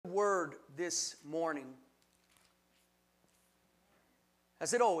this morning,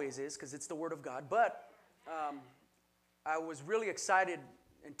 as it always is, because it's the Word of God, but I was really excited,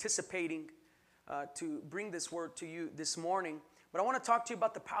 anticipating to bring this word to you this morning. But I want to talk to you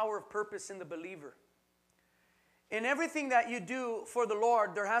about the power of purpose in the believer. In everything that you do for the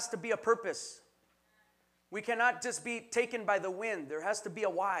Lord, there has to be a purpose. We cannot just be taken by the wind. There has to be a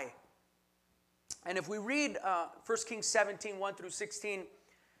why. And if we read 1 Kings 17, 1 through 16,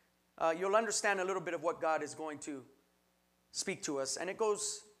 you'll understand a little bit of what God is going to speak to us. And it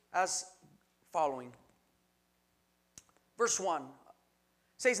goes as following. Verse 1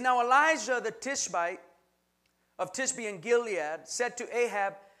 says, Now Elijah the Tishbite of Tishbe in Gilead said to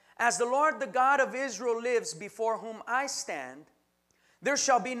Ahab, As the Lord the God of Israel lives before whom I stand, there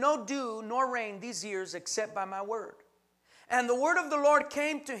shall be no dew nor rain these years except by my word. And the word of the Lord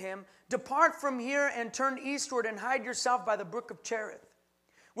came to him, Depart from here and turn eastward and hide yourself by the brook of Cherith,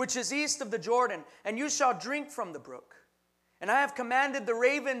 which is east of the Jordan, and you shall drink from the brook. And I have commanded the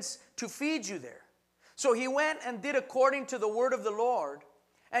ravens to feed you there. So he went and did according to the word of the Lord.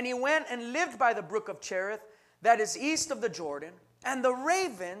 And he went and lived by the brook of Cherith, that is east of the Jordan. And the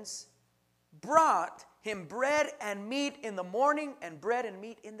ravens brought him bread and meat in the morning and bread and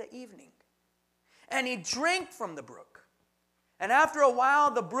meat in the evening. And he drank from the brook. And after a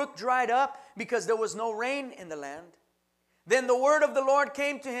while the brook dried up because there was no rain in the land. Then the word of the Lord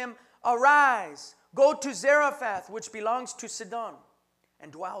came to him, Arise, go to Zarephath, which belongs to Sidon,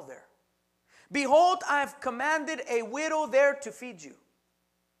 and dwell there. Behold, I have commanded a widow there to feed you.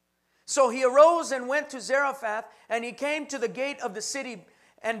 So he arose and went to Zarephath, and he came to the gate of the city,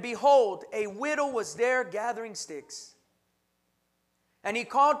 and behold, a widow was there gathering sticks. And he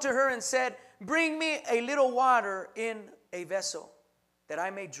called to her and said, Bring me a little water in a vessel, that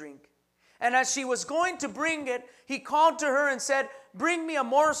I may drink. And as she was going to bring it, he called to her and said, Bring me a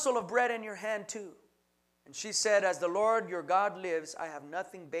morsel of bread in your hand too. And she said, As the Lord your God lives, I have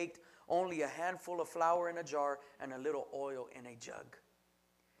nothing baked, only a handful of flour in a jar and a little oil in a jug.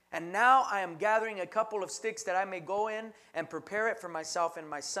 And now I am gathering a couple of sticks that I may go in and prepare it for myself and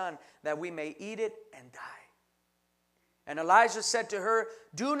my son, that we may eat it and die. And Elijah said to her,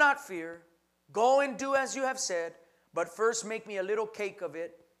 Do not fear, go and do as you have said, but first make me a little cake of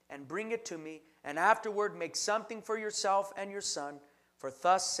it and bring it to me, and afterward make something for yourself and your son. For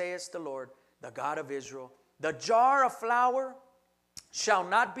thus saith the Lord, the God of Israel, the jar of flour shall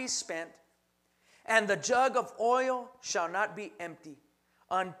not be spent, and the jug of oil shall not be empty,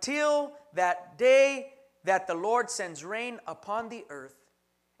 until that day that the Lord sends rain upon the earth.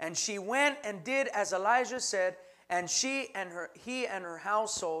 And she went and did as Elijah said, and he and her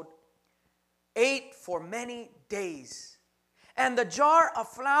household ate for many days. And the jar of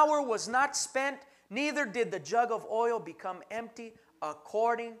flour was not spent, neither did the jug of oil become empty,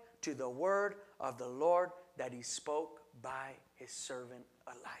 according to the word of the Lord that he spoke by his servant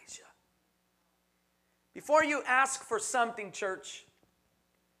Elijah. Before you ask for something, church,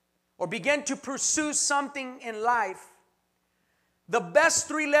 or begin to pursue something in life, the best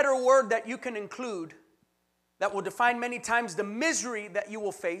three-letter word that you can include that will define many times the misery that you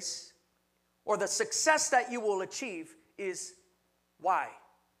will face or the success that you will achieve is why.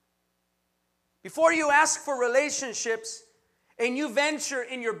 Before you ask for relationships, a new venture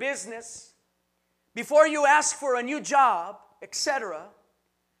in your business, before you ask for a new job, etc.,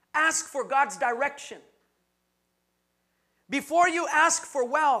 ask for God's direction. Before you ask for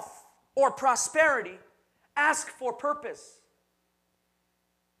wealth or prosperity, ask for purpose.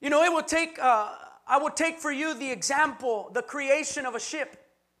 You know, it will take, I will take for you the example, the creation of a ship.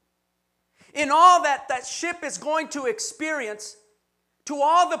 In all that ship is going to experience, to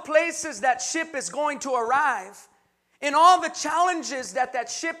all the places that ship is going to arrive, in all the challenges that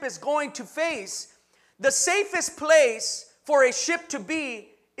ship is going to face, the safest place for a ship to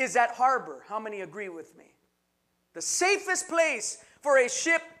be is at harbor. How many agree with me? The safest place for a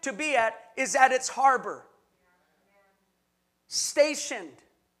ship to be at is at its harbor. Stationed,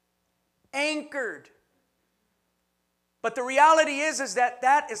 anchored. But the reality is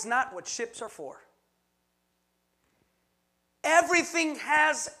that is not what ships are for. Everything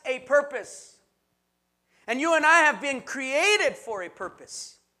has a purpose. And you and I have been created for a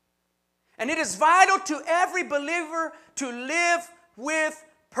purpose. And it is vital to every believer to live with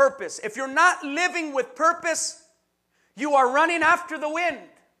purpose. If you're not living with purpose, you are running after the wind.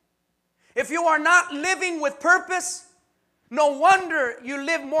 If you are not living with purpose, no wonder you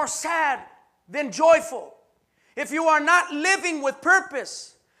live more sad than joyful. If you are not living with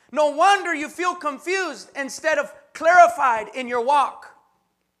purpose, no wonder you feel confused instead of clarified in your walk.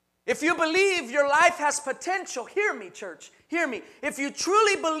 If you believe your life has potential, hear me, church, hear me. If you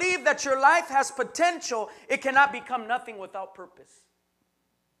truly believe that your life has potential, it cannot become nothing without purpose.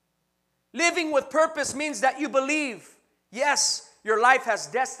 Living with purpose means that you believe, yes, your life has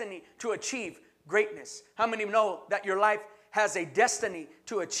destiny to achieve greatness. How many know that your life has a destiny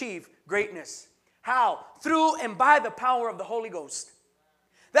to achieve greatness? How? Through and by the power of the Holy Ghost.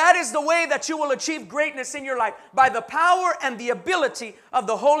 That is the way that you will achieve greatness in your life, by the power and the ability of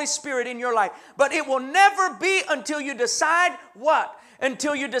the Holy Spirit in your life. But it will never be until you decide what?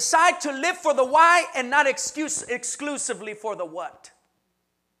 Until you decide to live for the why and not exclusively for the what.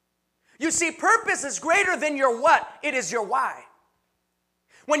 You see, purpose is greater than your what. It is your why.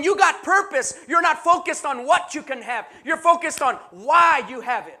 When you got purpose, you're not focused on what you can have. You're focused on why you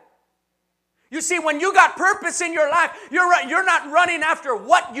have it. You see, when you got purpose in your life, you're not running after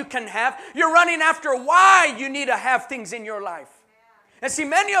what you can have. You're running after why you need to have things in your life. And see,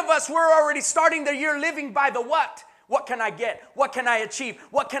 many of us, we're already starting the year living by the what. What can I get? What can I achieve?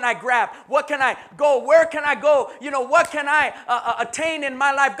 What can I grab? What can I go? Where can I go? You know, what can I attain in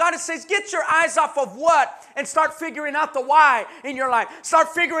my life? God says, get your eyes off of what and start figuring out the why in your life. Start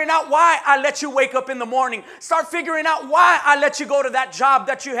figuring out why I let you wake up in the morning. Start figuring out why I let you go to that job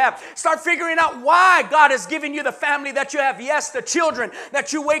that you have. Start figuring out why God has given you the family that you have. Yes, the children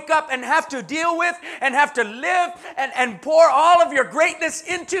that you wake up and have to deal with and have to live and pour all of your greatness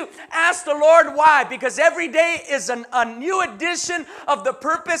into. Ask the Lord why, because every day is a new edition of the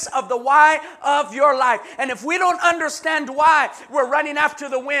purpose of the why of your life. And if we don't understand why we're running after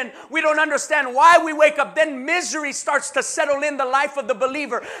the wind, we don't understand why we wake up, then misery starts to settle in the life of the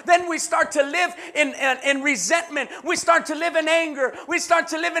believer. Then we start to live in resentment. We start to live in anger. We start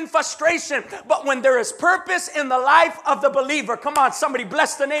to live in frustration. But when there is purpose in the life of the believer, come on, somebody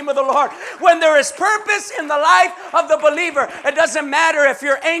bless the name of the Lord. When there is purpose in the life of the believer, it doesn't matter if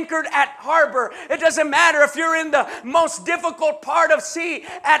you're anchored at harbor. It doesn't matter if you're in the most difficult part of sea,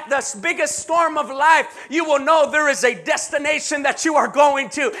 at the biggest storm of life. You will know there is a destination that you are going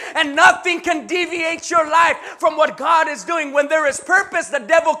to, and nothing can deviate your life from what God is doing. When there is purpose, the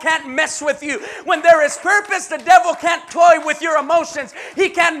devil can't mess with you. When there is purpose, the devil can't toy with your emotions. He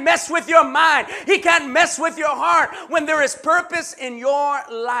can't mess with your mind. He can't mess with your heart. When there is purpose in your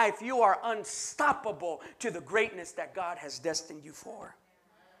life, you are unstoppable to the greatness that God has destined you for.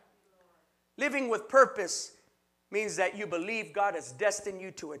 Living with purpose means that you believe God has destined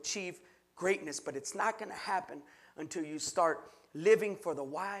you to achieve greatness, but it's not going to happen until you start living for the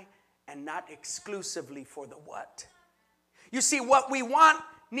why and not exclusively for the what. You see, what we want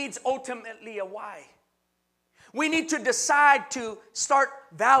needs ultimately a why. We need to decide to start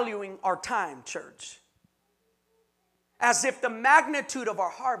valuing our time, church, as if the magnitude of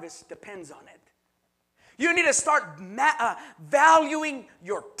our harvest depends on it. You need to start valuing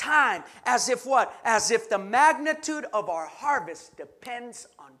your time as if what? As if the magnitude of our harvest depends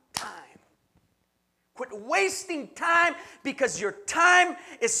on time. Quit wasting time, because your time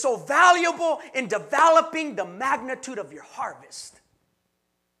is so valuable in developing the magnitude of your harvest.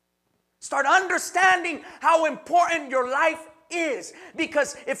 Start understanding how important your life is,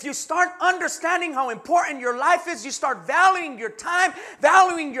 because if you start understanding how important your life is, you start valuing your time,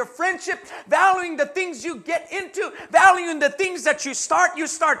 valuing your friendship, valuing the things you get into, valuing the things that you start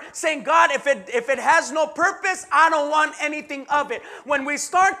saying, God, if it has no purpose, I don't want anything of it. When we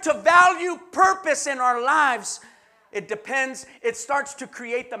start to value purpose in our lives, it starts to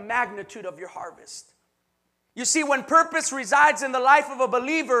create the magnitude of your harvest. You see, when purpose resides in the life of a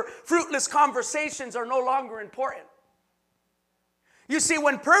believer, fruitless conversations are no longer important. You see,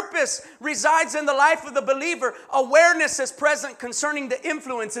 when purpose resides in the life of the believer, awareness is present concerning the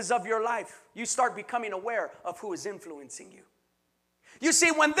influences of your life. You start becoming aware of who is influencing you. You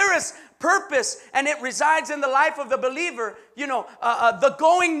see, when there is purpose and it resides in the life of the believer, the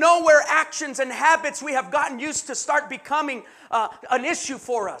going nowhere actions and habits we have gotten used to start becoming an issue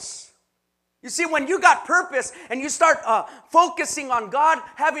for us. You see, when you got purpose and you start focusing on God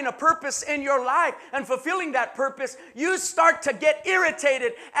having a purpose in your life and fulfilling that purpose, you start to get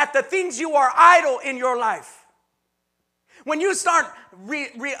irritated at the things you are idle in your life. When you start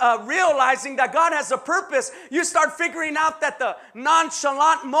realizing that God has a purpose, you start figuring out that the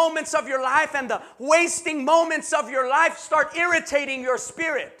nonchalant moments of your life and the wasting moments of your life start irritating your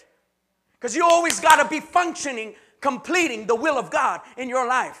spirit. Because you always got to be functioning, completing the will of God in your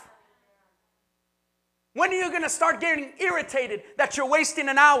life. When are you going to start getting irritated that you're wasting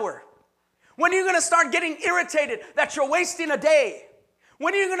an hour? When are you going to start getting irritated that you're wasting a day?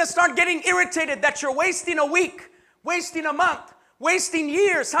 When are you going to start getting irritated that you're wasting a week, wasting a month, wasting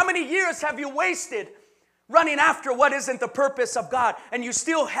years? How many years have you wasted running after what isn't the purpose of God, and you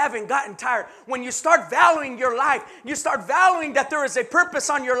still haven't gotten tired, when you start valuing your life, you start valuing that there is a purpose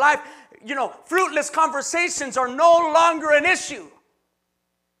on your life, fruitless conversations are no longer an issue.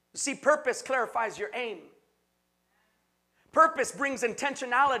 You see, purpose clarifies your aim. Purpose brings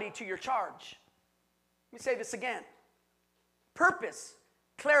intentionality to your charge. Let me say this again. Purpose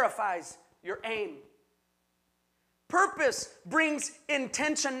clarifies your aim. Purpose brings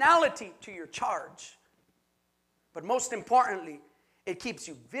intentionality to your charge. But most importantly, it keeps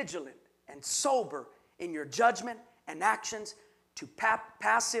you vigilant and sober in your judgment and actions to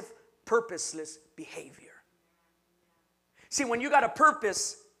passive, purposeless behavior. See, when you got a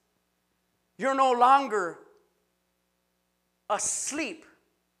purpose, you're no longer asleep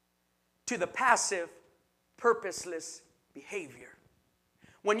to the passive, purposeless behavior.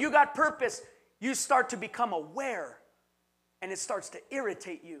 When you got purpose, you start to become aware, and it starts to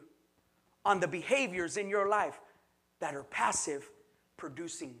irritate you on the behaviors in your life that are passive,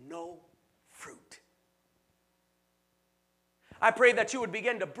 producing no fruit. I pray that you would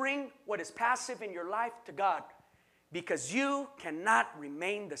begin to bring what is passive in your life to God, because you cannot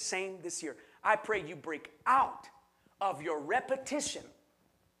remain the same this year. I pray you break out of your repetition,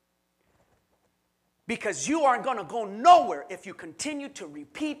 because you aren't going to go nowhere if you continue to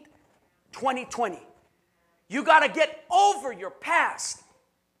repeat 2020. You got to get over your past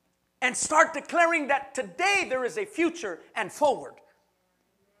and start declaring that today there is a future and forward.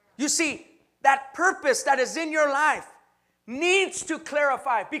 You see, that purpose that is in your life needs to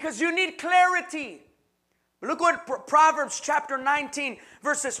clarify, because you need clarity. Look what Proverbs chapter 19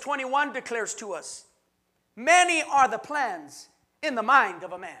 verses 21 declares to us. Many are the plans in the mind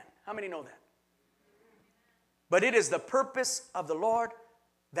of a man. How many know that? But it is the purpose of the Lord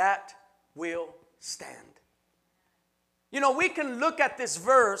that will stand. We can look at this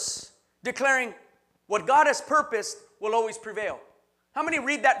verse declaring what God has purposed will always prevail. How many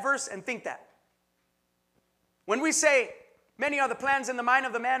read that verse and think that? When we say, many are the plans in the mind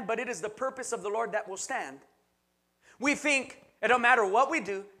of the man, but it is the purpose of the Lord that will stand, we think it don't matter what we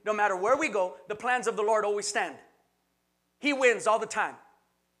do, no matter where we go, the plans of the Lord always stand. He wins all the time.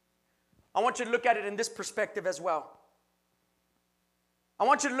 I want you to look at it in this perspective as well. I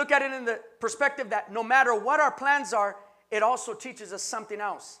want you to look at it in the perspective that no matter what our plans are, it also teaches us something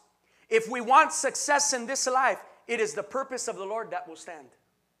else. If we want success in this life, it is the purpose of the Lord that will stand.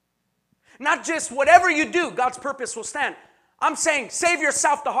 Not just whatever you do, God's purpose will stand. I'm saying save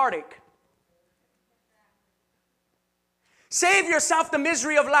yourself the heartache. Save yourself the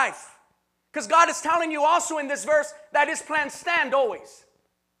misery of life. Because God is telling you also in this verse that His plans stand always.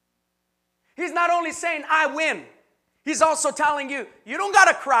 He's not only saying, I win. He's also telling you, you don't got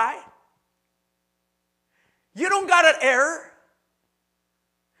to cry. You don't got to err.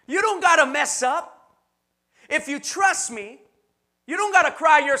 You don't got to mess up. If you trust me, you don't got to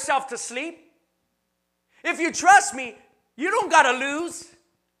cry yourself to sleep. If you trust me, you don't got to lose.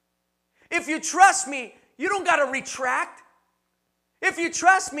 If you trust me, you don't got to retract. If you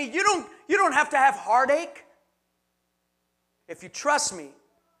trust me, you don't have to have heartache. If you trust me,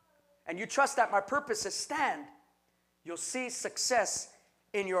 and you trust that my purposes stand, you'll see success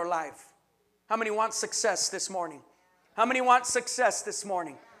in your life. How many want success this morning? How many want success this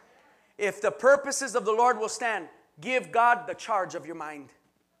morning? If the purposes of the Lord will stand, give God the charge of your mind.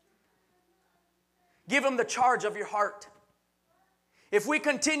 Give Him the charge of your heart. If we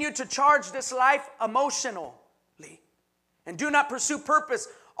continue to charge this life emotionally and do not pursue purpose,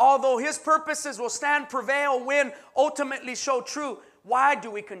 although His purposes will stand, prevail, win, ultimately show true, why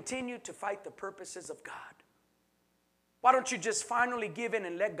do we continue to fight the purposes of God? Why don't you just finally give in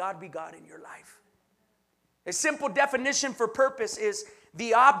and let God be God in your life? A simple definition for purpose is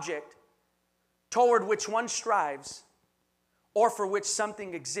the object toward which one strives or for which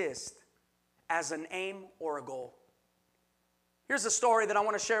something exists as an aim or a goal. Here's a story that I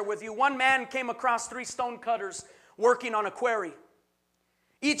want to share with you. One man came across 3 stone cutters working on a quarry.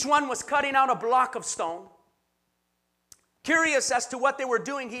 Each one was cutting out a block of stone. Curious as to what they were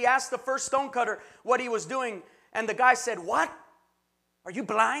doing, he asked the first stone cutter what he was doing, and the guy said, "What? Are you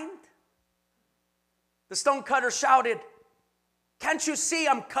blind?" The stone cutter shouted, "Can't you see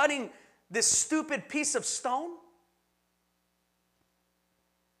I'm cutting this stupid piece of stone?"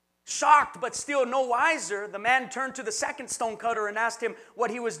 Shocked but still no wiser, the man turned to the second stone cutter and asked him what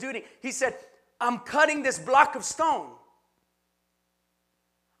he was doing. He said, "I'm cutting this block of stone.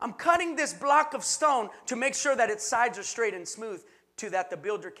 I'm cutting this block of stone to make sure that its sides are straight and smooth, so that the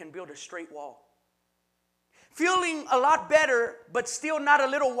builder can build a straight wall." Feeling a lot better, but still not a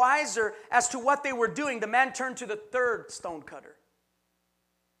little wiser as to what they were doing, the man turned to the third stone cutter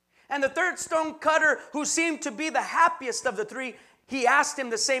And the third stone cutter, who seemed to be the happiest of the three, he asked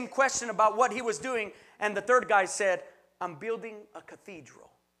him the same question about what he was doing. And the third guy said, I'm building a cathedral.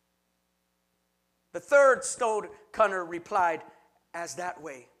 The third stone cutter replied, as that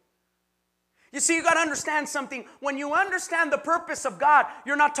way. You see, you got to understand something. When you understand the purpose of God,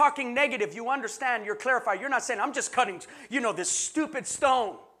 you're not talking negative. You understand, you're clarified. You're not saying, I'm just cutting, this stupid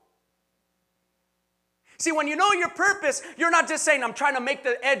stone. See, when you know your purpose, you're not just saying, I'm trying to make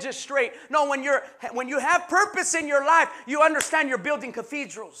the edges straight. No, when you have purpose in your life, you understand you're building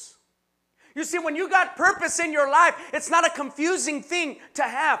cathedrals. You see, when you got purpose in your life, it's not a confusing thing to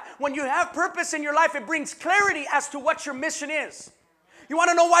have. When you have purpose in your life, it brings clarity as to what your mission is. You want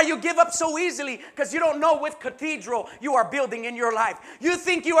to know why you give up so easily? Because you don't know what cathedral you are building in your life. You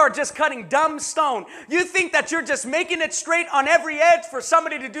think you are just cutting dumb stone. You think that you're just making it straight on every edge for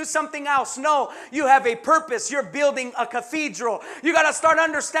somebody to do something else. No, you have a purpose. You're building a cathedral. You got to start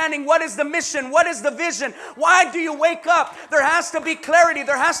understanding what is the mission, what is the vision. Why do you wake up? There has to be clarity.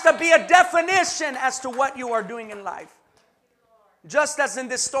 There has to be a definition as to what you are doing in life. Just as in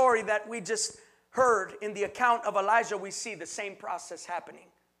this story that we just heard in the account of Elijah, we see the same process happening.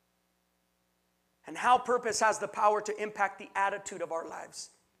 And how purpose has the power to impact the attitude of our lives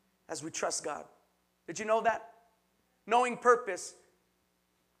as we trust God. Did you know that? Knowing purpose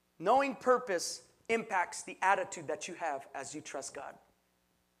impacts the attitude that you have as you trust God.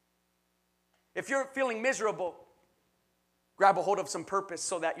 If you're feeling miserable, grab a hold of some purpose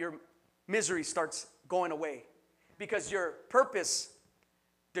so that your misery starts going away. Because your purpose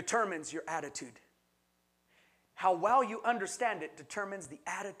determines your attitude. How well you understand it determines the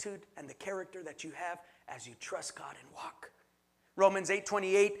attitude and the character that you have as you trust God and walk. Romans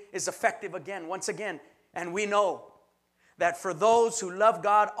 8:28 is effective once again. And we know that for those who love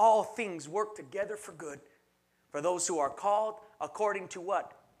God, all things work together for good. For those who are called according to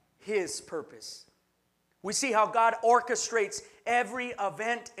what? His purpose. We see how God orchestrates every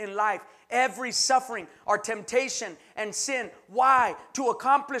event in life, every suffering, our temptation and sin. Why? To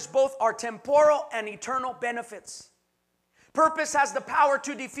accomplish both our temporal and eternal benefits. Purpose has the power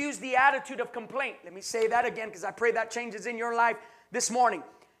to diffuse the attitude of complaint. Let me say that again because I pray that changes in your life this morning.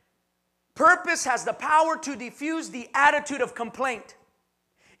 Purpose has the power to diffuse the attitude of complaint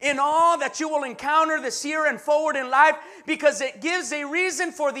in all that you will encounter this year and forward in life, because it gives a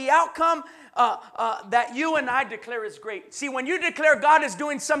reason for the outcome that you and I declare is great. See, when you declare God is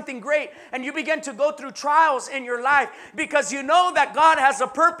doing something great and you begin to go through trials in your life because you know that God has a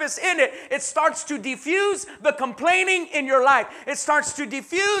purpose in it, it starts to diffuse the complaining in your life. It starts to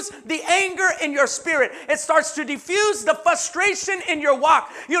diffuse the anger in your spirit. It starts to diffuse the frustration in your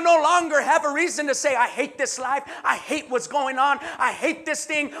walk. You no longer have a reason to say, I hate this life. I hate what's going on. I hate this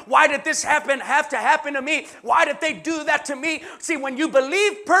thing. Why did this have to happen to me? Why did they do that to me? See, when you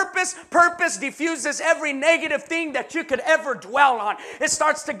believe purpose diffuses every negative thing that you could ever dwell on. It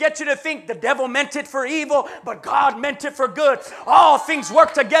starts to get you to think the devil meant it for evil, but God meant it for good. All things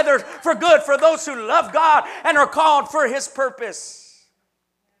work together for good for those who love God and are called for His purpose.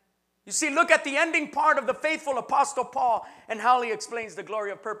 You see, look at the ending part of the faithful Apostle Paul and how he explains the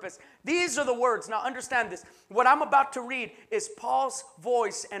glory of purpose. These are the words. Now understand this. What I'm about to read is Paul's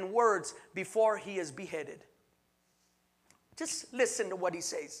voice and words before he is beheaded. Just listen to what he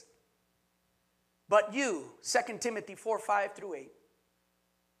says. But you, 2 Timothy 4:5-8.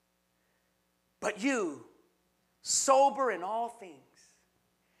 But you, sober in all things,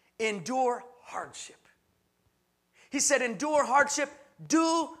 endure hardship. He said, endure hardship,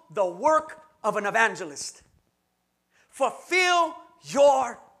 do the work of an evangelist. Fulfill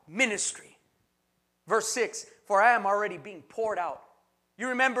your ministry. Verse 6, for I am already being poured out. You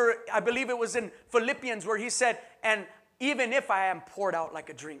remember, I believe it was in Philippians where he said, and even if I am poured out like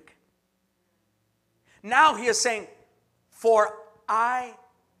a drink. Now he is saying, for I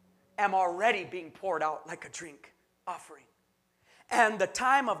am already being poured out like a drink offering. And the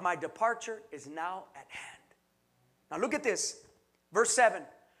time of my departure is now at hand. Now look at this. Verse 7.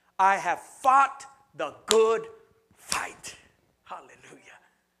 I have fought the good fight. Hallelujah.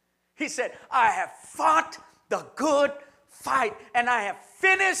 He said, I have fought the good fight and I have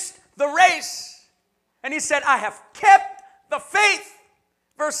finished the race. And he said, I have kept the faith.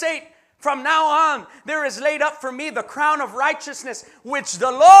 Verse 8. From now on, there is laid up for me the crown of righteousness, which the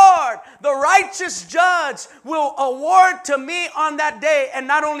Lord, the righteous judge, will award to me on that day. And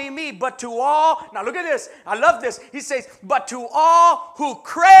not only me, but to all. Now look at this. I love this. He says, but to all who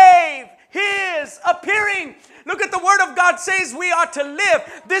crave His appearing. Look at the Word of God says we ought to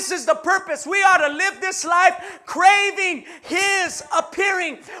live. This is the purpose. We ought to live this life craving His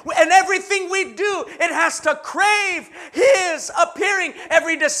appearing. And everything we do, it has to crave His appearing.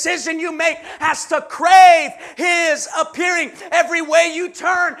 Every decision you make has to crave His appearing. Every way you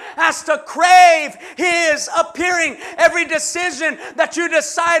turn has to crave His appearing. Every decision that you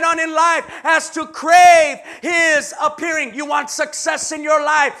decide on in life has to crave His appearing. You want success in your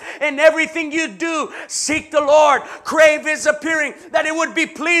life, in everything you do, seek the Lord, crave His appearing, that it would be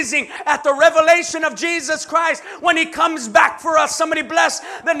pleasing at the revelation of Jesus Christ when He comes back for us. Somebody bless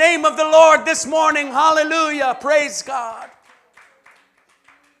the name of the Lord this morning. Hallelujah. Praise God.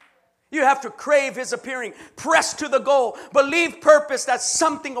 You have to crave His appearing. Press to the goal. Believe purpose that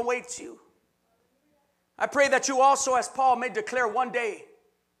something awaits you. I pray that you also, as Paul, may declare one day,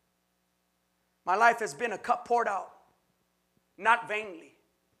 my life has been a cup poured out, not vainly,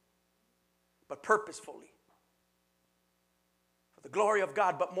 but purposefully, for the glory of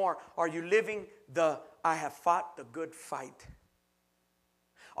God. But more, are you living the I have fought the good fight?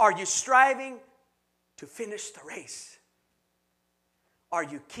 Are you striving to finish the race? Are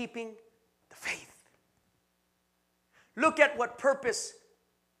you keeping the faith? Look at what purpose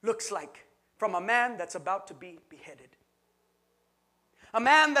looks like from a man that's about to be beheaded. A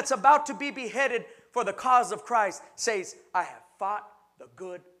man that's about to be beheaded for the cause of Christ says, I have fought the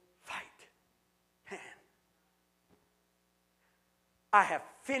good fight. Man, I have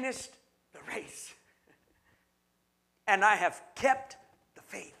finished the race. And I have kept the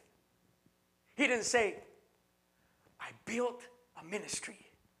faith. He didn't say, I built a ministry.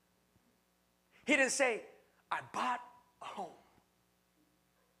 He didn't say, I bought a home.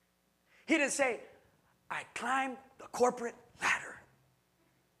 He didn't say, I climbed the corporate ladder.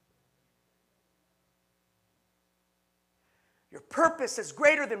 Your purpose is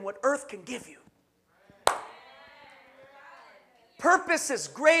greater than what earth can give you. Purpose is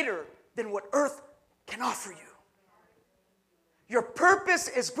greater than what earth can offer you. Your purpose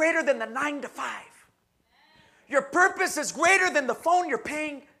is greater than the 9 to 5. Your purpose is greater than the phone you're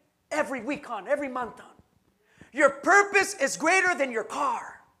paying every week on, every month on. Your purpose is greater than your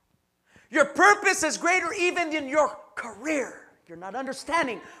car. Your purpose is greater even than your career. You're not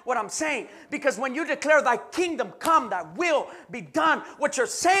understanding what I'm saying. Because when you declare thy kingdom come, thy will be done, what you're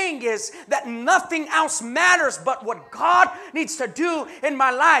saying is that nothing else matters but what God needs to do in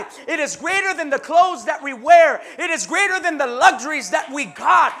my life. It is greater than the clothes that we wear. It is greater than the luxuries that we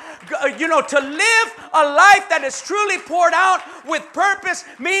got. You know, to live a life that is truly poured out with purpose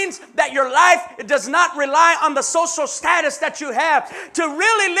means that your life does not rely on the social status that you have. To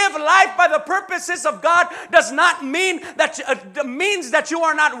really live life by the purposes of God does not mean that means that you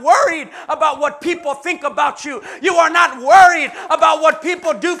are not worried about what people think about you. You are not worried about what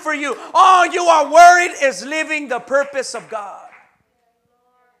people do for you. All you are worried is living the purpose of God.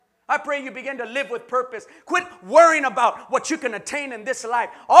 I pray you begin to live with purpose. Quit worrying about what you can attain in this life.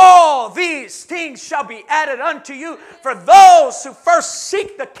 All these things shall be added unto you for those who first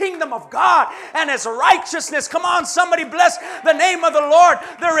seek the kingdom of God and His righteousness. Come on, somebody bless the name of the Lord.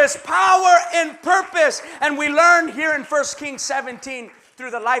 There is power in purpose. And we learned here in 1 Kings 17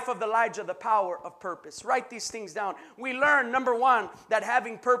 through the life of Elijah, the power of purpose. Write these things down. We learn, number one, that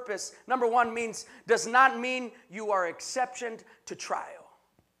having purpose, number one, does not mean you are exception to trial.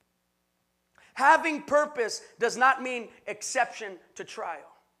 Having purpose does not mean exception to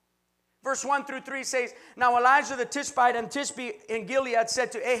trial. Verse 1 through 3 says, Now Elijah the Tishbite and Tishbe in Gilead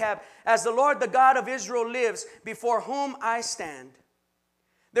said to Ahab, As the Lord the God of Israel lives, before whom I stand,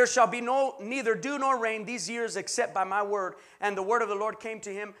 there shall be neither dew nor rain these years except by my word. And the word of the Lord came to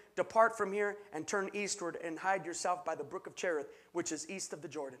him, Depart from here and turn eastward and hide yourself by the brook of Cherith, which is east of the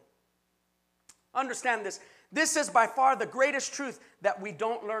Jordan. Understand this. This is by far the greatest truth that we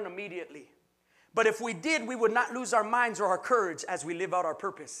don't learn immediately. But if we did, we would not lose our minds or our courage as we live out our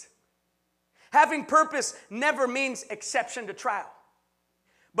purpose. Having purpose never means exception to trial,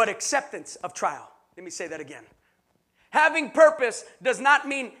 but acceptance of trial. Let me say that again. Having purpose does not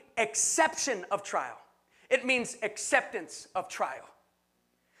mean exception of trial. It means acceptance of trial.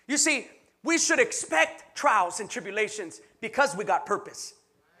 You see, we should expect trials and tribulations because we got purpose.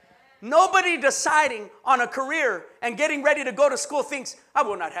 Nobody deciding on a career and getting ready to go to school thinks, I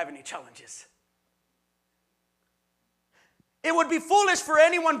will not have any challenges. It would be foolish for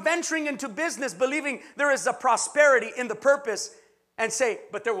anyone venturing into business believing there is a prosperity in the purpose and say,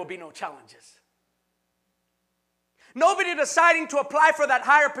 but there will be no challenges. Nobody deciding to apply for that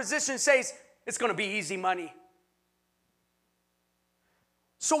higher position says, it's going to be easy money.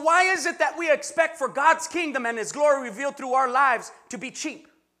 So why is it that we expect for God's kingdom and His glory revealed through our lives to be cheap?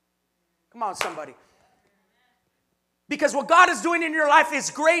 Come on, somebody. Because what God is doing in your life is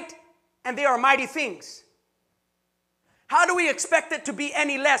great, and they are mighty things. How do we expect it to be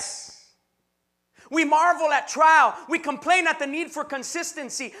any less? We marvel at trial. We complain at the need for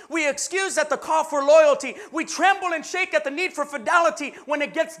consistency. We excuse at the call for loyalty. We tremble and shake at the need for fidelity when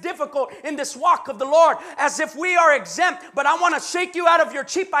it gets difficult in this walk of the Lord, as if we are exempt. But I want to shake you out of your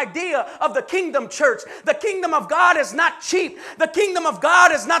cheap idea of the kingdom, church. The kingdom of God is not cheap. The kingdom of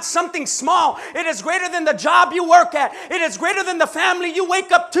God is not something small. It is greater than the job you work at. It is greater than the family you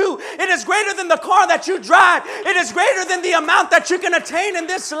wake up to. It is greater than the car that you drive. It is greater than the amount that you can attain in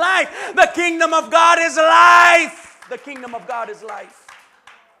this life. The kingdom of God is life. The kingdom of God is life.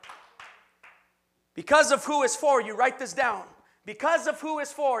 Because of who is for you, write this down. Because of who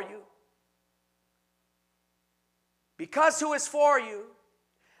is for you. Because who is for you,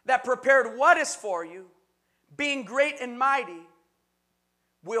 that prepared what is for you, being great and mighty,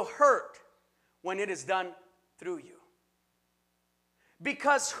 will hurt when it is done through you.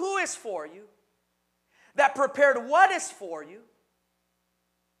 Because who is for you, that prepared what is for you,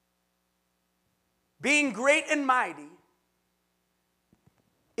 being great and mighty,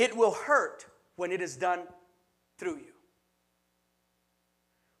 it will hurt when it is done through you.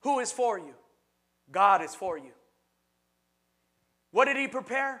 Who is for you? God is for you. What did He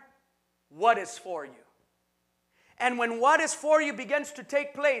prepare? What is for you? And when what is for you begins to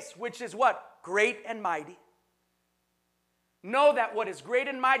take place, which is what? Great and mighty. Know that what is great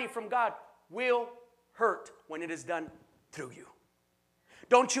and mighty from God will hurt when it is done through you.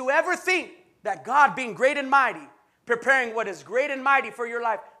 Don't you ever think that God, being great and mighty, preparing what is great and mighty for your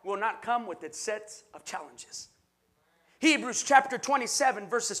life, will not come with its sets of challenges. Hebrews chapter 27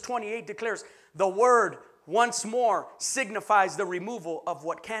 verses 28 declares, the word once more signifies the removal of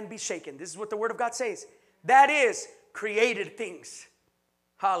what can be shaken. This is what the word of God says. That is, created things.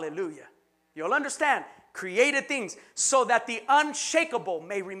 Hallelujah. You'll understand, created things, so that the unshakable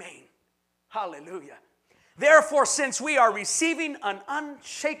may remain. Hallelujah. Therefore, since we are receiving an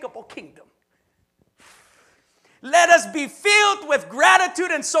unshakable kingdom, let us be filled with gratitude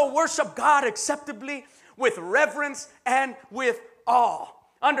and so worship God acceptably with reverence and with awe.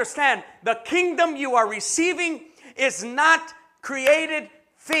 Understand, the kingdom you are receiving is not created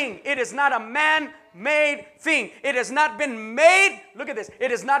thing. It is not a man-made thing. It has not been made, look at this, it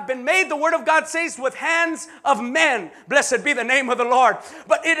has not been made, the word of God says, with hands of men. Blessed be the name of the Lord.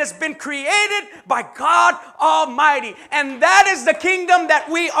 But it has been created by God Almighty. And that is the kingdom that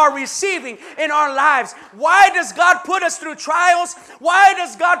we are receiving in our lives. Why does God put us through trials? Why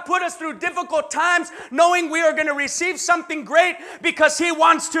does God put us through difficult times knowing we are going to receive something great? Because He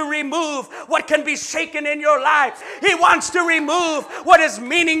wants to remove what can be shaken in your life. He wants to remove what is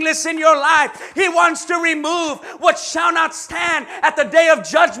meaningless in your life. He wants to remove what shall not stand at the day of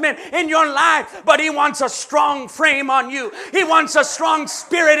judgment in your life. But He wants a strong frame on you. He wants a strong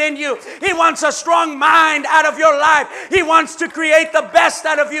spirit in you. He wants a strong mind out of your life. He wants to create the best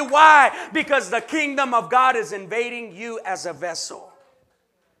out of you. Why? Because the kingdom of God is invading you as a vessel.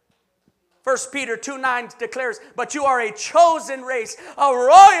 1 Peter 2:9 declares, but you are a chosen race, a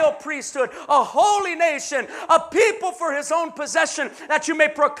royal priesthood, a holy nation, a people for His own possession, that you may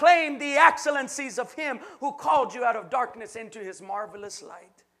proclaim the excellencies of Him who called you out of darkness into His marvelous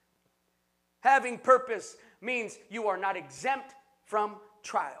light. Having purpose means you are not exempt from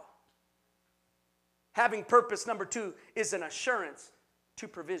trial. Having purpose, number 2, is an assurance to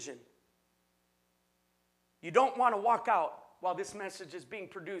provision. You don't want to walk out while this message is being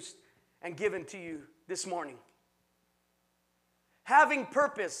produced and given to you this morning. Having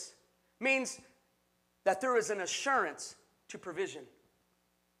purpose means that there is an assurance to provision.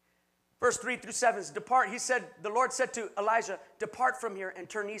 Verse 3 through 7 is depart. He said, the Lord said to Elijah, depart from here and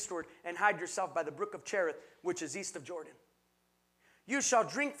turn eastward and hide yourself by the brook of Cherith, which is east of Jordan. You shall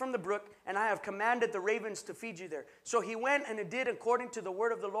drink from the brook, and I have commanded the ravens to feed you there. So he went and did according to the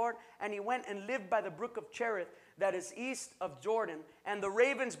word of the Lord, and he went and lived by the brook of Cherith, that is east of Jordan. And the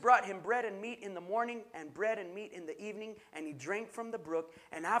ravens brought him bread and meat in the morning, and bread and meat in the evening, and he drank from the brook.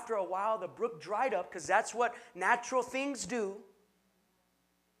 And after a while the brook dried up, because that's what natural things do,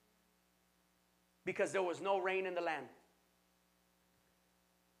 because there was no rain in the land.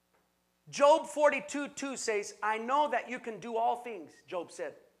 Job 42:2 says, I know that you can do all things, Job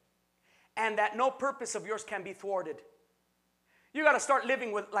said, and that no purpose of yours can be thwarted. You got to start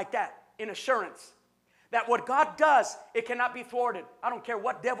living with like that, in assurance that what God does, it cannot be thwarted. I don't care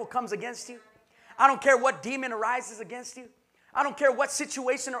what devil comes against you. I don't care what demon arises against you. I don't care what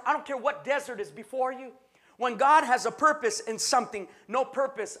situation, or I don't care what desert is before you. When God has a purpose in something, no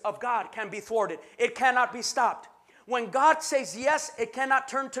purpose of God can be thwarted. It cannot be stopped. When God says yes, it cannot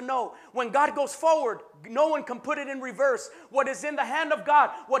turn to no. When God goes forward, no one can put it in reverse. What is in the hand of God,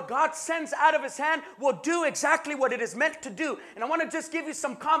 what God sends out of his hand, will do exactly what it is meant to do. And I want to just give you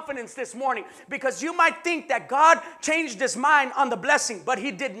some confidence this morning, because you might think that God changed his mind on the blessing, but he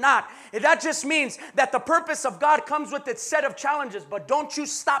did not. And that just means that the purpose of God comes with its set of challenges, but don't you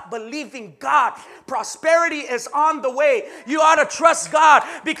stop believing God. Prosperity is on the way. You ought to trust God,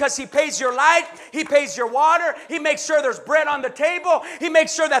 because he pays your light, he pays your water, he makes sure there's bread on the table, he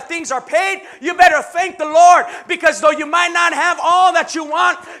makes sure that things are paid. You better thank the Lord, because though you might not have all that you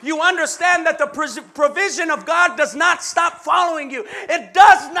want, you understand that the provision of God does not stop following you. It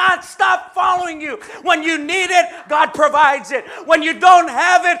does not stop following you. When you need it, God provides it. When you don't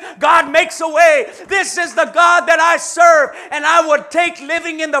have it, God makes a way. This is the God that I serve, and I would take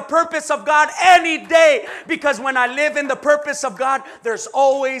living in the purpose of God any day, because when I live in the purpose of God, there's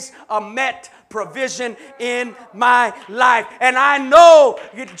always a met provision in my life. And I know,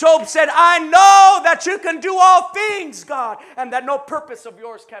 Job said, I know that you can do all things, God, and that no purpose of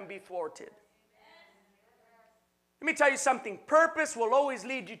yours can be thwarted. Let me tell you something. Purpose will always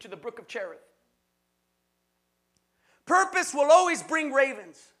lead you to the brook of Cherith. Purpose will always bring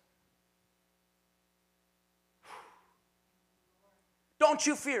ravens. Don't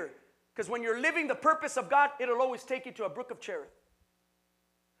you fear, because when you're living the purpose of God, it'll always take you to a brook of Cherith.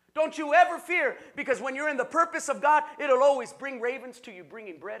 Don't you ever fear, because when you're in the purpose of God, it'll always bring ravens to you,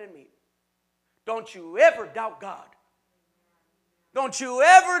 bringing bread and meat. Don't you ever doubt God. Don't you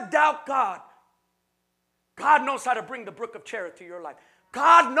ever doubt God. God knows how to bring the brook of Cherith to your life.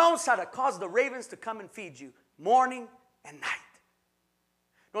 God knows how to cause the ravens to come and feed you morning and night.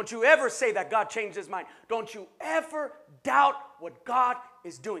 Don't you ever say that God changed his mind. Don't you ever doubt what God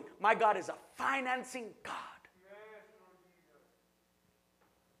is doing. My God is a financing God.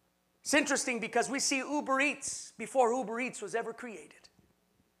 It's interesting, because we see Uber Eats before Uber Eats was ever created.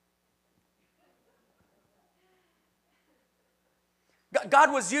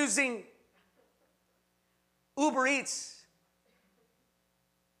 God was using Uber Eats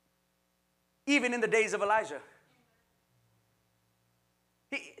even in the days of Elijah.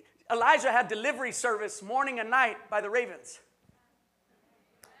 Elijah had delivery service morning and night by the ravens.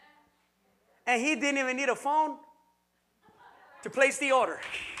 And he didn't even need a phone to place the order.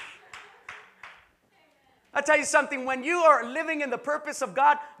 I'll tell you something, when you are living in the purpose of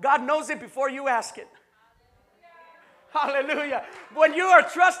God, God knows it before you ask it. Hallelujah. When you are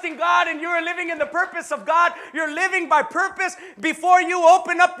trusting God and you are living in the purpose of God, you're living by purpose. Before you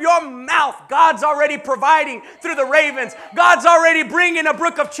open up your mouth, God's already providing through the ravens. God's already bringing a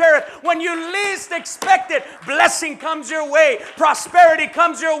brook of Cherith. When you least expect it, blessing comes your way. Prosperity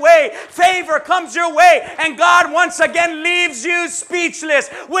comes your way. Favor comes your way. And God once again leaves you speechless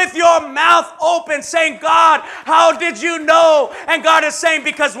with your mouth open, saying, God, how did you know? And God is saying,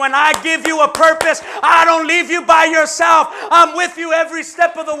 because when I give you a purpose, I don't leave you by yourself. I'm with you every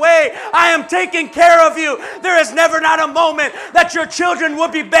step of the way. I am taking care of you. There is never not a moment that your children will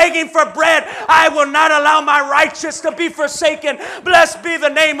be begging for bread. I will not allow my righteous to be forsaken. Blessed be the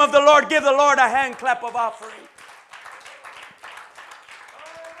name of the Lord. Give the Lord a hand clap of offering.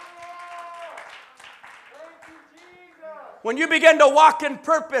 When you begin to walk in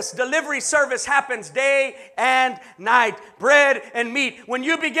purpose, delivery service happens day and night. Bread and meat. When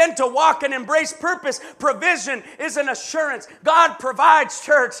you begin to walk and embrace purpose, provision is an assurance. God provides,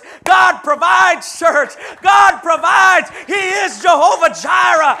 church. God provides, church. God provides. He is Jehovah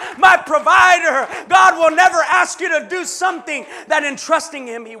Jireh, my provider. God will never ask you to do something that in trusting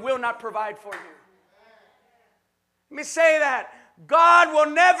him, he will not provide for you. Let me say that. God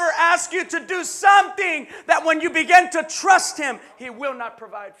will never ask you to do something that when you begin to trust him, he will not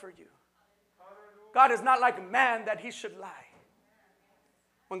provide for you. God is not like a man that he should lie.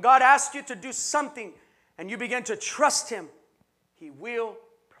 When God asks you to do something and you begin to trust him, he will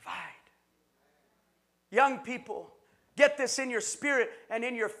provide. Young people, get this in your spirit and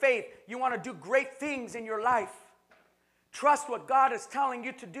in your faith. You want to do great things in your life. Trust what God is telling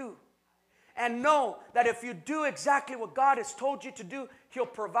you to do. And know that if you do exactly what God has told you to do, he'll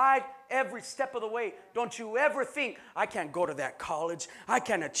provide every step of the way. Don't you ever think, I can't go to that college. I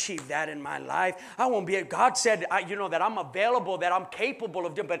can't achieve that in my life. I won't be. God said, that I'm available, that I'm capable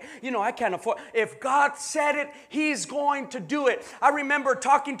of doing, but, I can't afford. If God said it, he's going to do it. I remember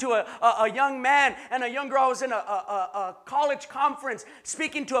talking to a young man and a young girl. I was in a college conference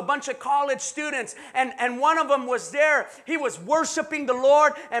speaking to a bunch of college students, and one of them was there. He was worshiping the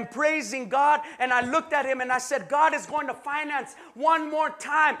Lord and praising God, and I looked at him and I said, God is going to finance one more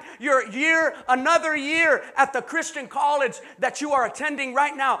time your another year at the Christian college that you are attending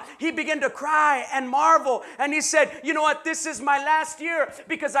right now. He began to cry and marvel. And he said, you know what? This is my last year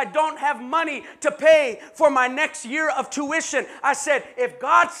because I don't have money to pay for my next year of tuition. I said, if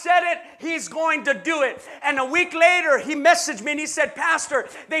God said it, He's going to do it. And a week later, he messaged me and he said, Pastor,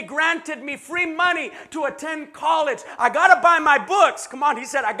 they granted me free money to attend college. I got to buy my books. Come on, he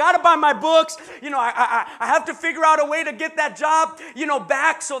said, I got to buy my books. You know, I have to figure out a way to get that job, you know,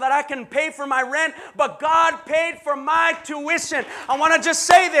 back so that I can pay for my rent. But God paid for my tuition. I want to just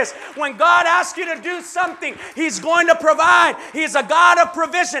say this. When God asks you to do something, He's going to provide. He's a God of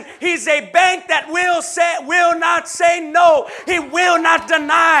provision. He's a bank that will not say no. He will not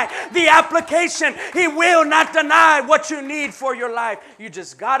deny the application. He will not deny what you need for your life. You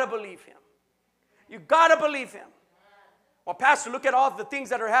just got to believe Him. You got to believe Him. Well, Pastor, look at all the things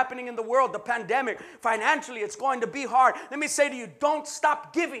that are happening in the world, the pandemic. Financially, it's going to be hard. Let me say to you, don't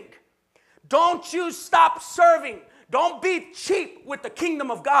stop giving. Don't you stop serving. Don't be cheap with the kingdom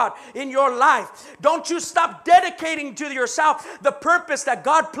of God in your life. Don't you stop dedicating to yourself the purpose that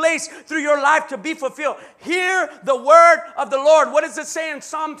God placed through your life to be fulfilled. Hear the word of the Lord. What does it say in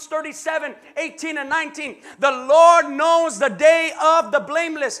Psalms 37, 18 and 19? The Lord knows the day of the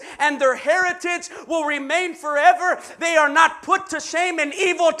blameless, and their heritage will remain forever. They are not put to shame in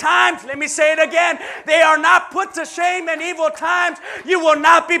evil times. Let me say it again. They are not put to shame in evil times. You will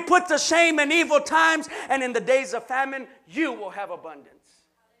not be put to shame in evil times. And in the days of famine, you will have abundance.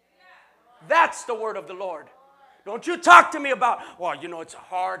 That's the word of the Lord. Don't you talk to me about, well, you know, it's a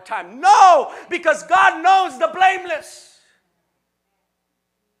hard time. No, because God knows the blameless.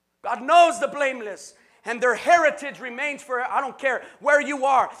 God knows the blameless. And their heritage remains forever. I don't care where you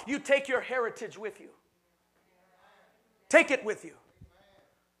are. You take your heritage with you. Take it with you.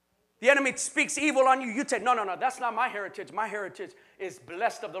 The enemy speaks evil on you. You say, no, that's not my heritage. My heritage is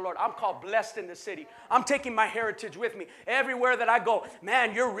blessed of the Lord. I'm called blessed in the city. I'm taking my heritage with me. Everywhere that I go,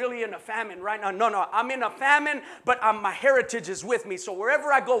 man, you're really in a famine right now. No, I'm in a famine, but my heritage is with me. So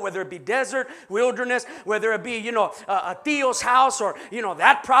wherever I go, whether it be desert, wilderness, whether it be, you know, a Theo's house or, you know,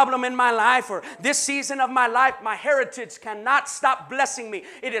 that problem in my life or this season of my life, my heritage cannot stop blessing me.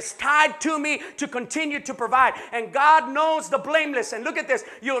 It is tied to me to continue to provide. And God knows the blameless. And look at this.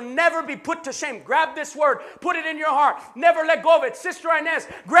 You'll never be put to shame. Grab this word. Put it in your heart. Never let go of it. Sister Inez,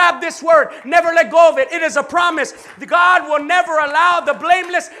 grab this word. Never let go of it. It is a promise. God will never allow the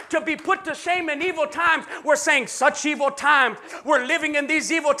blameless to be put to shame in evil times. We're saying such evil times. We're living in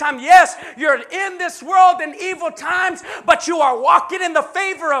these evil times. Yes, you're in this world in evil times, but you are walking in the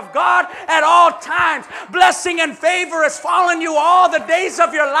favor of God at all times. Blessing and favor has fallen you all the days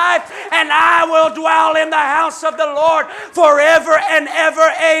of your life, and I will dwell in the house of the Lord forever and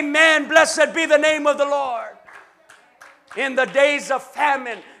ever. Amen. Blessed be the name of the Lord. In the days of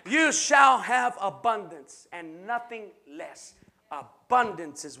famine, you shall have abundance and nothing less.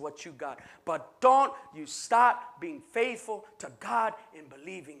 Abundance is what you got. But don't you stop being faithful to God in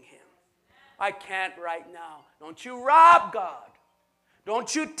believing Him. I can't right now. Don't you rob God.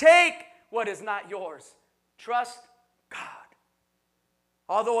 Don't you take what is not yours. Trust God.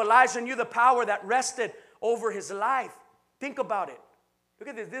 Although Elijah knew the power that rested over his life, think about it. Look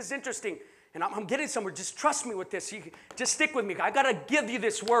at this. This is interesting. And I'm getting somewhere. Just trust me with this. Just stick with me. I got to give you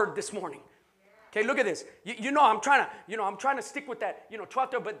this word this morning. Okay, look at this. You know, I'm trying to stick with that,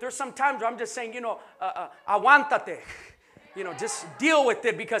 12, but there's some times where I'm just saying, aguántate. Just deal with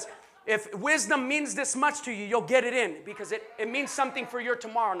it, because if wisdom means this much to you, you'll get it in, because it means something for your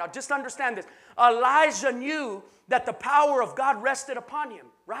tomorrow. Now, just understand this. Elijah knew that the power of God rested upon him,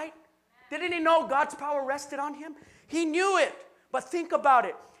 right? Didn't he know God's power rested on him? He knew it. But think about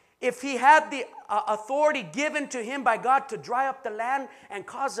it. If he had the authority given to him by God to dry up the land and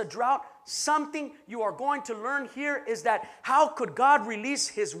cause a drought, something you are going to learn here is that how could God release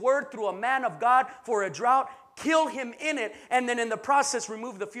His word through a man of God for a drought, kill him in it, and then in the process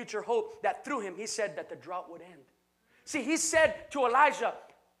remove the future hope that through him He said that the drought would end? See, He said to Elijah,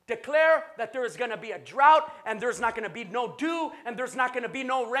 declare that there is going to be a drought, and there's not going to be no dew, and there's not going to be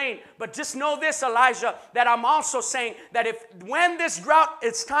no rain. But just know this, Elijah, that I'm also saying that when this drought,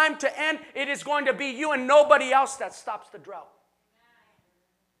 it's time to end, it is going to be you and nobody else that stops the drought.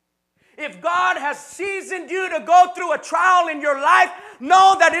 If God has seasoned you to go through a trial in your life,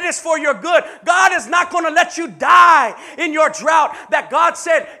 know that it is for your good. God is not going to let you die in your drought. That God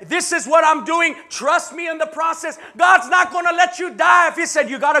said, this is what I'm doing. Trust me in the process. God's not going to let you die. If He said,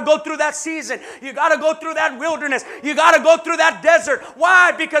 you got to go through that season. You got to go through that wilderness. You got to go through that desert.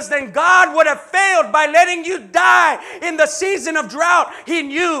 Why? Because then God would have failed by letting you die in the season of drought. He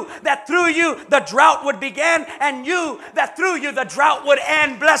knew that through you the drought would begin, and knew that through you the drought would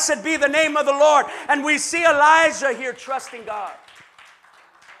end. Blessed be the name of the Lord. And we see Elijah here trusting God.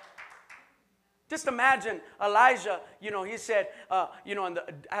 Just imagine Elijah, he said,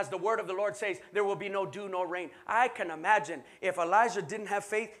 as the word of the Lord says, there will be no dew, no rain. I can imagine if Elijah didn't have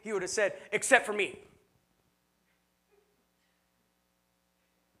faith, he would have said, except for me.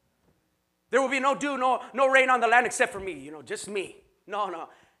 There will be no dew, no rain on the land except for me, just me. No.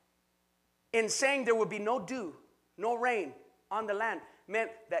 In saying there will be no dew, no rain on the land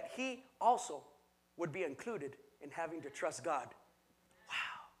meant that he also would be included in having to trust God.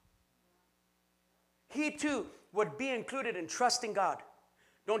 He too would be included in trusting God.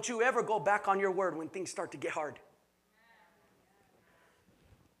 Don't you ever go back on your word when things start to get hard.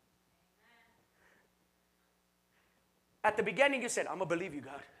 At the beginning you said, I'm going to believe you,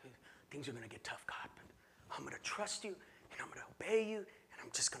 God. Things are going to get tough, God. But I'm going to trust you, and I'm going to obey you, and I'm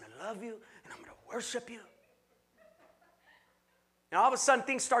just going to love you, and I'm going to worship you. And all of a sudden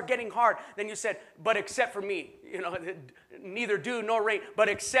things start getting hard. Then you said, but except for me. Neither dew nor rain, but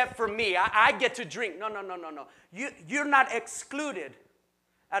except for me. I get to drink. No. You're not excluded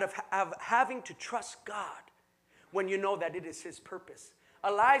out of having to trust God when you know that it is His purpose.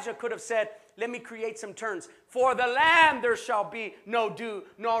 Elijah could have said, let me create some terms. For the land there shall be no dew,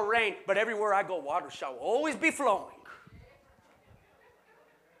 no rain, but everywhere I go, water shall always be flowing.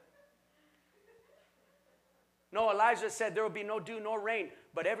 No, Elijah said there will be no dew, no rain,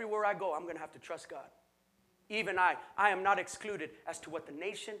 but everywhere I go, I'm going to have to trust God. Even I am not excluded as to what the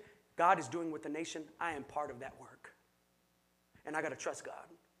nation, God is doing with the nation. I am part of that work. And I got to trust God.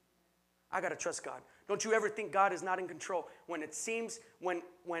 I got to trust God. Don't you ever think God is not in control. When it seems, when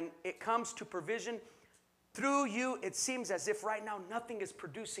it comes to provision, through you, it seems as if right now nothing is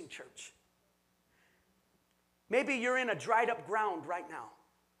producing, church. Maybe you're in a dried up ground right now,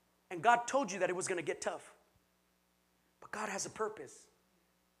 and God told you that it was going to get tough. But God has a purpose.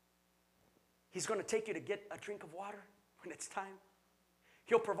 He's going to take you to get a drink of water when it's time.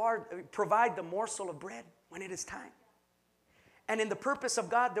 He'll provide the morsel of bread when it is time. And in the purpose of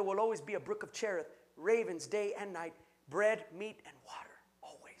God, there will always be a brook of Cherith, ravens day and night, bread, meat, and water,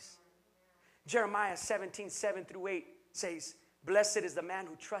 always. Jeremiah 17:7-8 says, blessed is the man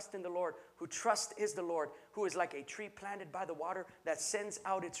who trusts in the Lord, who trusts is the Lord, who is like a tree planted by the water that sends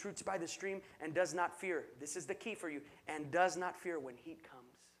out its roots by the stream and does not fear. This is the key for you. And does not fear when heat comes.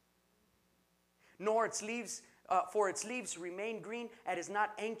 Nor its leaves, for its leaves remain green, and is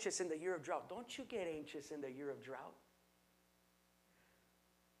not anxious in the year of drought. Don't you get anxious in the year of drought.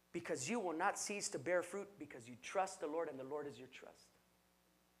 Because you will not cease to bear fruit because you trust the Lord and the Lord is your trust.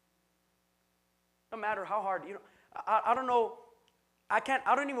 No matter how hard, I don't know. I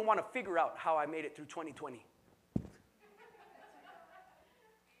don't even want to figure out how I made it through 2020.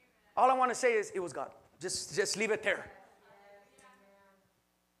 All I want to say is it was God. Just leave it there.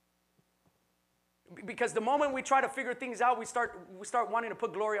 Because the moment we try to figure things out, we start wanting to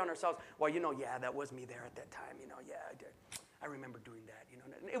put glory on ourselves. Well, that was me there at that time. I did. I remember doing that.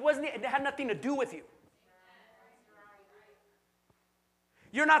 It had nothing to do with you.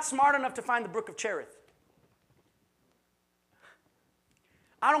 You're not smart enough to find the brook of Cherith.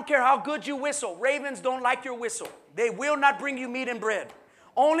 I don't care how good you whistle. Ravens don't like your whistle. They will not bring you meat and bread.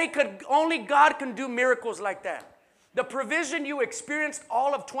 Only God can do miracles like that. The provision you experienced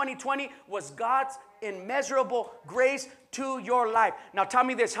all of 2020 was God's immeasurable grace to your life. Now tell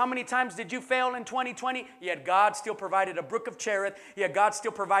me this, how many times did you fail in 2020? Yet God still provided a brook of Cherith. Yet God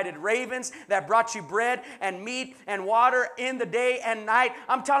still provided ravens that brought you bread and meat and water in the day and night.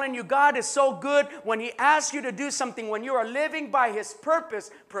 I'm telling you, God is so good. When He asks you to do something, when you are living by His purpose,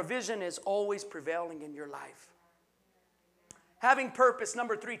 provision is always prevailing in your life. Having purpose,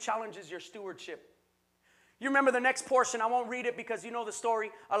 number 3, challenges your stewardship. You remember the next portion. I won't read it because you know the story.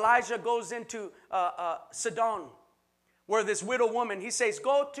 Elijah goes into Sidon, where this widow woman, he says,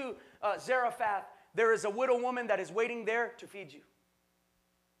 go to Zarephath. There is a widow woman that is waiting there to feed you.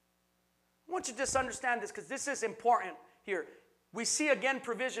 I want you to just understand this because this is important here. We see again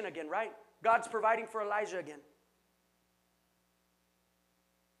provision again, right? God's providing for Elijah again.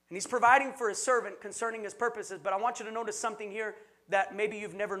 And He's providing for His servant concerning his purposes. But I want you to notice something here that maybe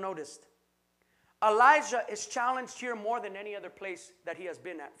you've never noticed. Elijah is challenged here more than any other place that he has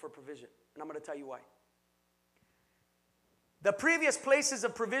been at for provision. And I'm going to tell you why. The previous places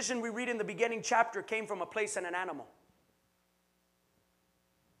of provision we read in the beginning chapter came from a place and an animal.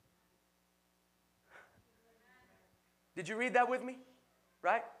 Did you read that with me?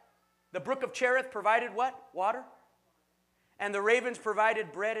 Right? The brook of Cherith provided what? Water. And the ravens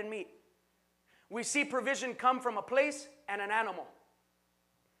provided bread and meat. We see provision come from a place and an animal.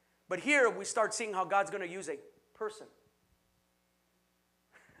 But here we start seeing how God's going to use a person.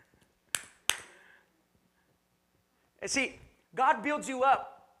 And see, God builds you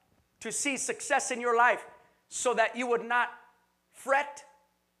up to see success in your life so that you would not fret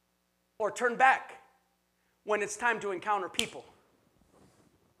or turn back when it's time to encounter people.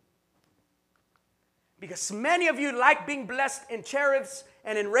 Because many of you like being blessed in cherubs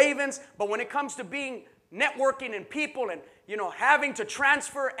and in ravens, but when it comes to being networking and people and, having to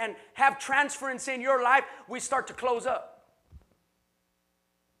transfer and have transference in your life, we start to close up.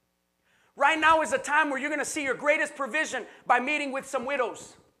 Right now is a time where you're going to see your greatest provision by meeting with some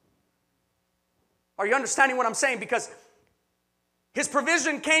widows. Are you understanding what I'm saying? Because his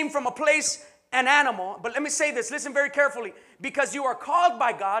provision came from a place and animal. But let me say this, listen very carefully. Because you are called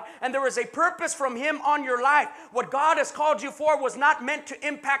by God and there is a purpose from Him on your life. What God has called you for was not meant to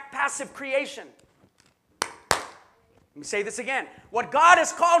impact passive creation. Let me say this again. What God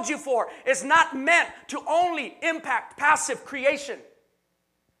has called you for is not meant to only impact passive creation.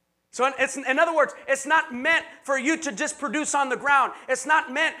 So in other words, it's not meant for you to just produce on the ground. It's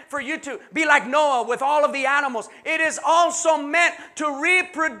not meant for you to be like Noah with all of the animals. It is also meant to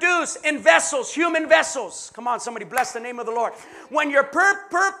reproduce in vessels, human vessels. Come on, somebody bless the name of the Lord. When your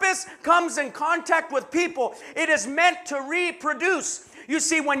purpose comes in contact with people, it is meant to reproduce. You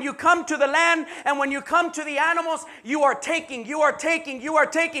see, when you come to the land and when you come to the animals, you are taking.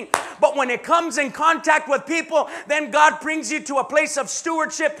 But when it comes in contact with people, then God brings you to a place of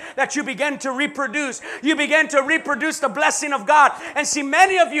stewardship that you begin to reproduce. You begin to reproduce the blessing of God. And see,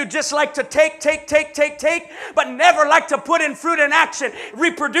 many of you just like to take, but never like to put in fruit and action,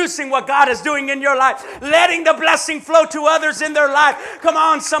 reproducing what God is doing in your life, letting the blessing flow to others in their life. Come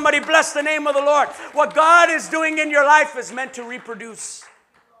on, somebody bless the name of the Lord. What God is doing in your life is meant to reproduce.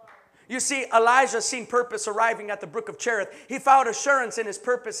 You see, Elijah seen purpose arriving at the brook of Cherith. He found assurance in his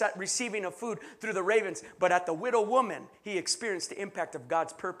purpose at receiving of food through the ravens. But at the widow woman, he experienced the impact of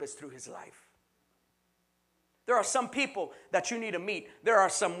God's purpose through his life. There are some people that you need to meet. There are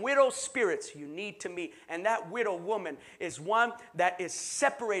some widow spirits you need to meet. And that widow woman is one that is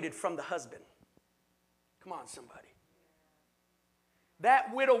separated from the husband. Come on, somebody.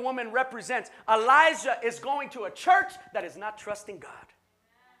 That widow woman represents Elijah is going to a church that is not trusting God.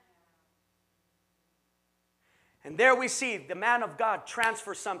 And there we see the man of God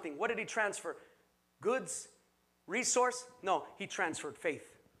transfer something. What did he transfer? Goods? Resource? No, he transferred faith.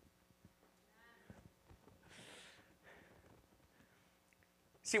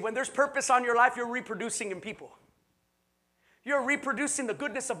 See, when there's purpose on your life, you're reproducing in people. You're reproducing the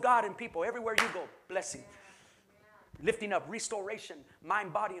goodness of God in people. Everywhere you go, blessing. Lifting up, restoration,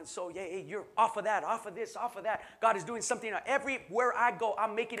 mind, body, and soul. Yeah, you're off of that, off of this, off of that. God is doing something. Everywhere I go,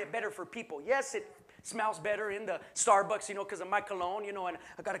 I'm making it better for people. Yes, it smells better in the Starbucks, because of my cologne, and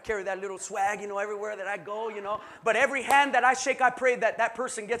I got to carry that little swag, everywhere that I go, But every hand that I shake, I pray that that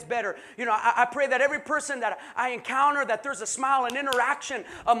person gets better. I pray that every person that I encounter, that there's a smile, an interaction,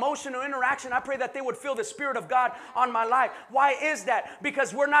 emotional interaction. I pray that they would feel the Spirit of God on my life. Why is that?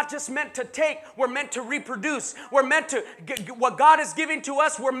 Because we're not just meant to take, we're meant to reproduce. We're meant to, what God is giving to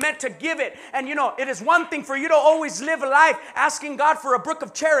us, we're meant to give it. And it is one thing for you to always live a life asking God for a brook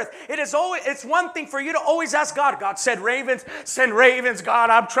of Cherith. It's one thing for you to always ask God. God said ravens, send ravens. God,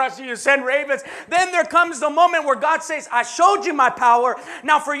 I'm trusting you, send ravens. Then there comes the moment where God says, I showed you my power.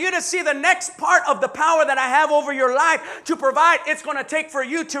 Now for you to see the next part of the power that I have over your life to provide, it's going to take for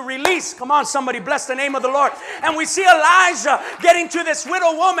you to release. Come on, somebody bless the name of the Lord. And we see Elijah getting to this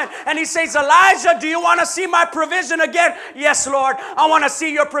widow woman and he says, Elijah, do you want to see my provision again? Yes, Lord, I want to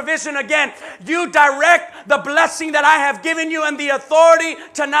see your provision again. You direct the blessing that I have given you and the authority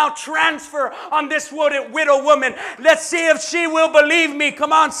to now transfer on this widow woman. Let's see if she will believe me.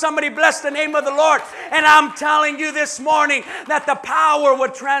 Come on, somebody bless the name of the Lord. And I'm telling you this morning that the power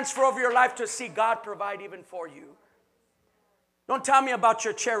would transfer over your life to see God provide even for you. Don't tell me about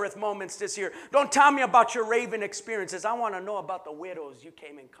your Cherith moments this year. Don't tell me about your raven experiences. I want to know about the widows you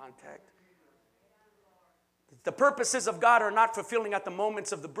came in contact. The purposes of God are not fulfilling at the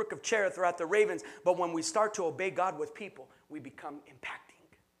moments of the brook of Cherith or at the ravens, but when we start to obey God with people, we become impacting.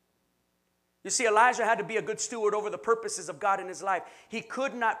 You see, Elijah had to be a good steward over the purposes of God in his life. He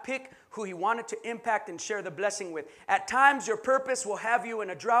could not pick who he wanted to impact and share the blessing with. At times, your purpose will have you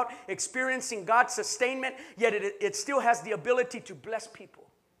in a drought, experiencing God's sustainment, yet it still has the ability to bless people.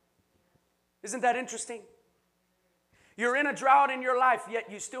 Isn't that interesting? You're in a drought in your life,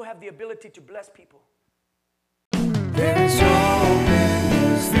 yet you still have the ability to bless people. There is